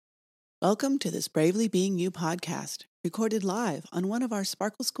Welcome to this Bravely Being You podcast, recorded live on one of our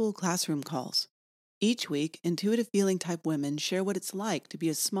Sparkle School classroom calls. Each week, intuitive feeling type women share what it's like to be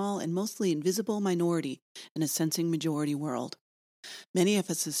a small and mostly invisible minority in a sensing majority world. Many of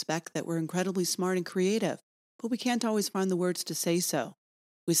us suspect that we're incredibly smart and creative, but we can't always find the words to say so.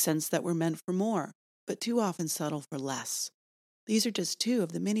 We sense that we're meant for more, but too often settle for less. These are just two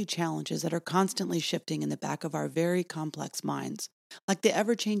of the many challenges that are constantly shifting in the back of our very complex minds, like the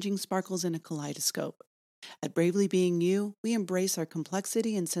ever-changing sparkles in a kaleidoscope. At Bravely Being You, we embrace our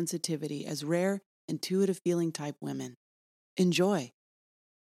complexity and sensitivity as rare, intuitive feeling type women. Enjoy.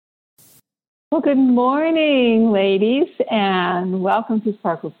 Well, good morning, ladies, and welcome to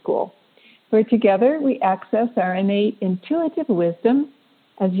Sparkle School, where together we access our innate intuitive wisdom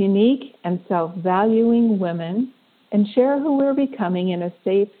as unique and self-valuing women and share who we're becoming in a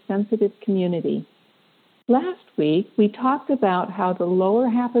safe, sensitive community. Last week, we talked about how the lower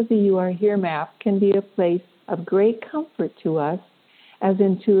half of the You Are Here map can be a place of great comfort to us as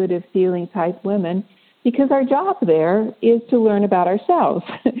intuitive feeling type women because our job there is to learn about ourselves.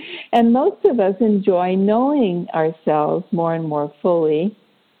 And most of us enjoy knowing ourselves more and more fully,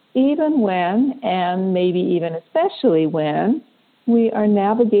 even when, and maybe even especially when, we are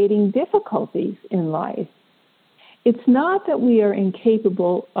navigating difficulties in life. It's not that we are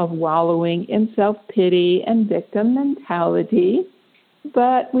incapable of wallowing in self-pity and victim mentality,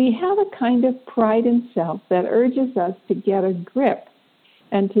 but we have a kind of pride in self that urges us to get a grip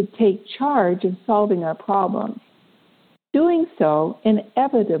and to take charge of solving our problems. Doing so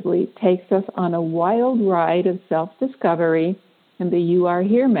inevitably takes us on a wild ride of self-discovery, and the You Are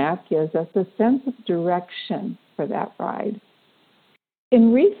Here map gives us a sense of direction for that ride.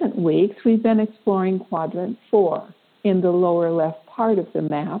 In recent weeks, we've been exploring Quadrant 4 in the lower left part of the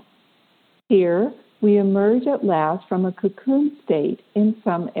map. Here, we emerge at last from a cocoon state in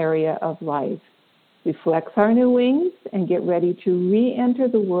some area of life. We flex our new wings and get ready to re-enter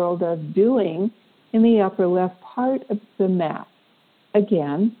the world of doing in the upper left part of the map.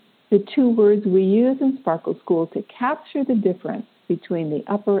 Again, the two words we use in Sparkle School to capture the difference between the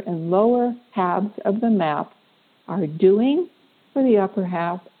upper and lower halves of the map are doing for the upper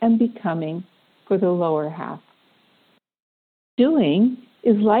half and becoming for the lower half. Doing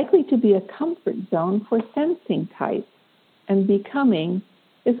is likely to be a comfort zone for sensing types, and becoming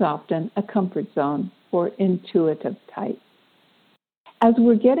is often a comfort zone for intuitive types. As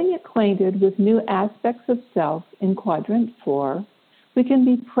we're getting acquainted with new aspects of self in Quadrant 4, we can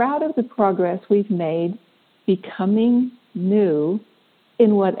be proud of the progress we've made becoming new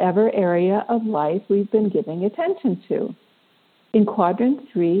in whatever area of life we've been giving attention to. In Quadrant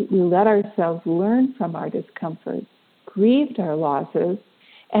 3, we let ourselves learn from our discomforts, grieved our losses,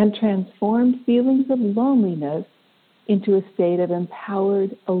 and transformed feelings of loneliness into a state of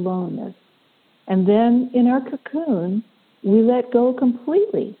empowered aloneness. And then in our cocoon, we let go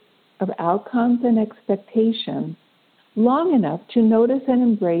completely of outcomes and expectations long enough to notice and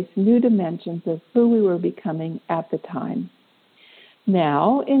embrace new dimensions of who we were becoming at the time.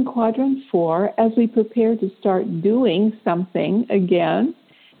 Now, in Quadrant 4, as we prepare to start doing something again,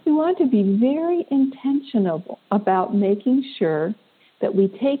 we want to be very intentional about making sure that we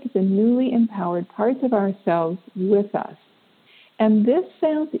take the newly empowered parts of ourselves with us. And this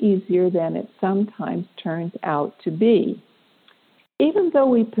sounds easier than it sometimes turns out to be. Even though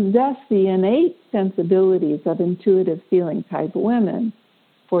we possess the innate sensibilities of intuitive feeling type women,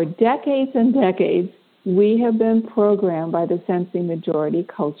 for decades and decades, we have been programmed by the sensing majority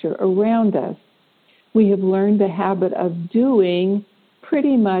culture around us. We have learned the habit of doing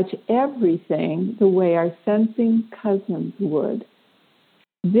pretty much everything the way our sensing cousins would.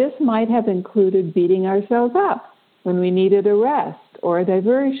 This might have included beating ourselves up when we needed a rest or a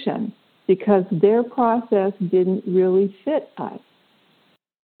diversion because their process didn't really fit us.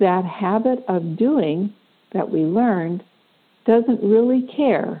 That habit of doing that we learned doesn't really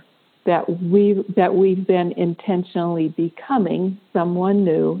care that we've been intentionally becoming someone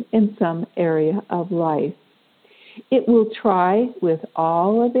new in some area of life. It will try with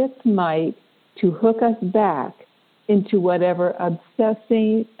all of its might to hook us back into whatever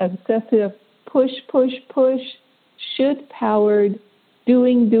obsessive push, should-powered,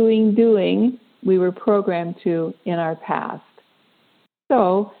 doing we were programmed to in our past.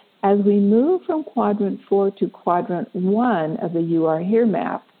 So, as we move from Quadrant 4 to Quadrant 1 of the You Are Here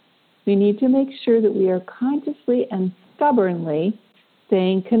map, we need to make sure that we are consciously and stubbornly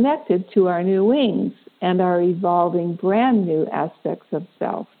staying connected to our new wings and our evolving brand new aspects of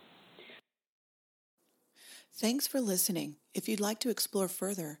self. Thanks for listening. If you'd like to explore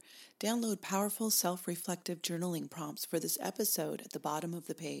further, download powerful self-reflective journaling prompts for this episode at the bottom of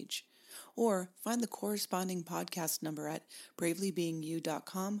the page. or find the corresponding podcast number at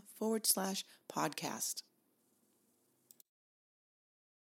bravelybeingyou.com/podcast.